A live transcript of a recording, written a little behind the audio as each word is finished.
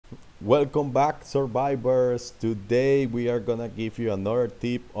Welcome back, survivors. Today we are gonna give you another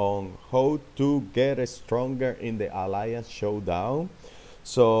tip on how to get stronger in the Alliance Showdown.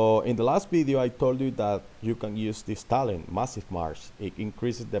 So in the last video I told you that you can use this talent, Massive March. It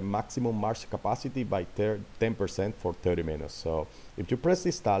increases the maximum march capacity by 10% for 30 minutes. So if you press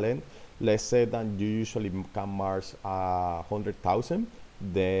this talent, let's say that you usually can march 100,000,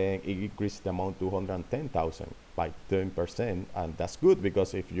 then it increases the amount to 110,000 by 10%, and that's good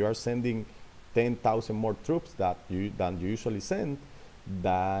because if you are sending 10,000 more troops than you usually send,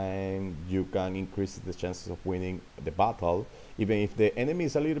 then you can increase the chances of winning the battle, even if the enemy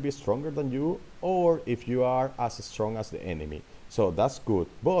is a little bit stronger than you, or if you are as strong as the enemy. So that's good.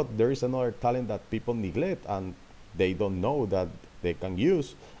 But there is another talent that people neglect and they don't know that they can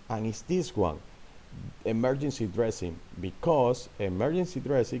use, and it's this one, emergency dressing, because emergency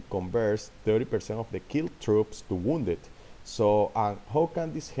dressing converts 30% of the killed troops to wounded. So how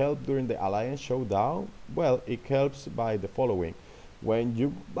can this help during the Alliance Showdown? Well, it helps by the following. When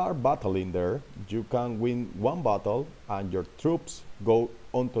you are battling there, you can win one battle and your troops go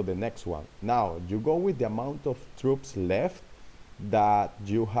on to the next one. Now you go with the amount of troops left that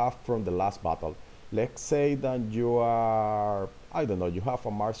you have from the last battle. Let's say that you are, I don't know, you have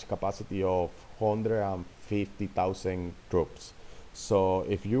a march capacity of 150,000 troops. So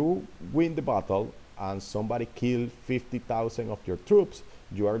if you win the battle and somebody killed 50,000 of your troops,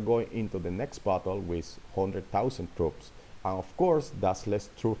 you are going into the next battle with 100,000 troops. And of course, that's less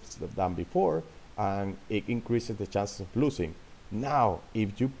troops than before, and it increases the chances of losing. Now,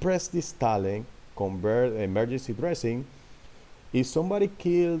 if you press this talent, convert emergency dressing, if somebody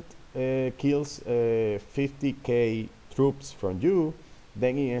kills 50k troops from you,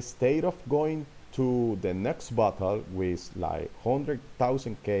 then instead of going to the next battle with like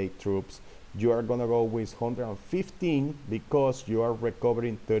 100,000k troops, you are gonna go with 115 because you are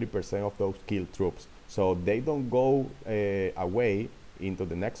recovering 30% of those killed troops. So they don't go away into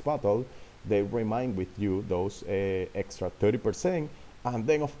the next battle, they remain with you, those extra 30%, and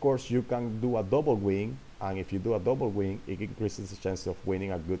then of course you can do a double win, and if you do a double win, it increases the chance of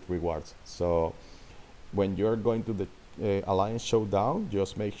winning a good rewards. So when you're going to the Alliance Showdown,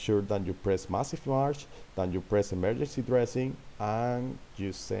 just make sure that you press Massive March, then you press Emergency Dressing, and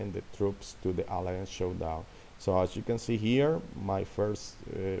you send the troops to the Alliance Showdown. So as you can see here, my first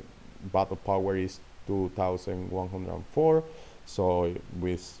battle power is 2,104. So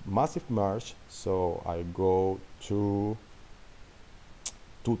with Massive March, so I go to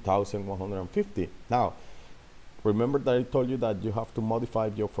 2,150. Now, remember that I told you that you have to modify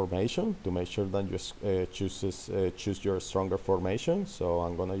your formation to make sure that you choose your stronger formation. So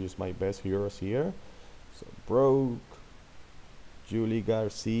I'm gonna use my best heroes here. So Broke, Julie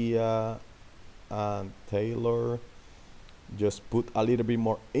Garcia, and Taylor. Just put a little bit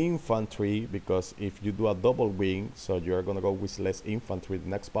more infantry, because if you do a double wing, so you're gonna go with less infantry the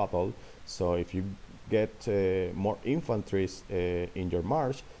next battle. So if you get more infantry in your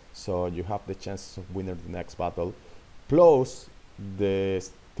march, so you have the chances of winning the next battle. Plus the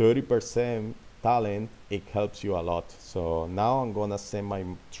 30% talent, it helps you a lot. So now I'm gonna send my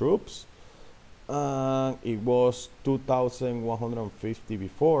troops. It was 2,150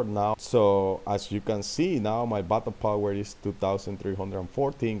 before now. So as you can see, now my battle power is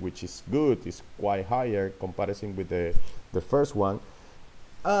 2,314, which is good. It's quite higher comparison with the first one.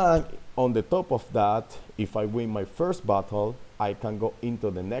 And on the top of that, if I win my first battle, I can go into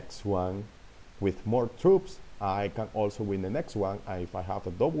the next one with more troops. I can also win the next one, and if I have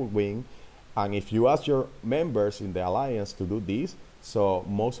a double win, and if you ask your members in the alliance to do this, so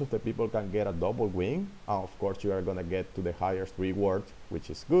most of the people can get a double win, and of course you are gonna get to the highest reward,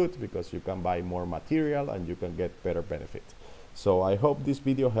 which is good because you can buy more material and you can get better benefit. So I hope this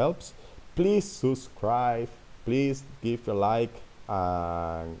video helps. Please subscribe, please give a like,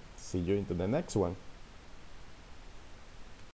 and see you into the next one.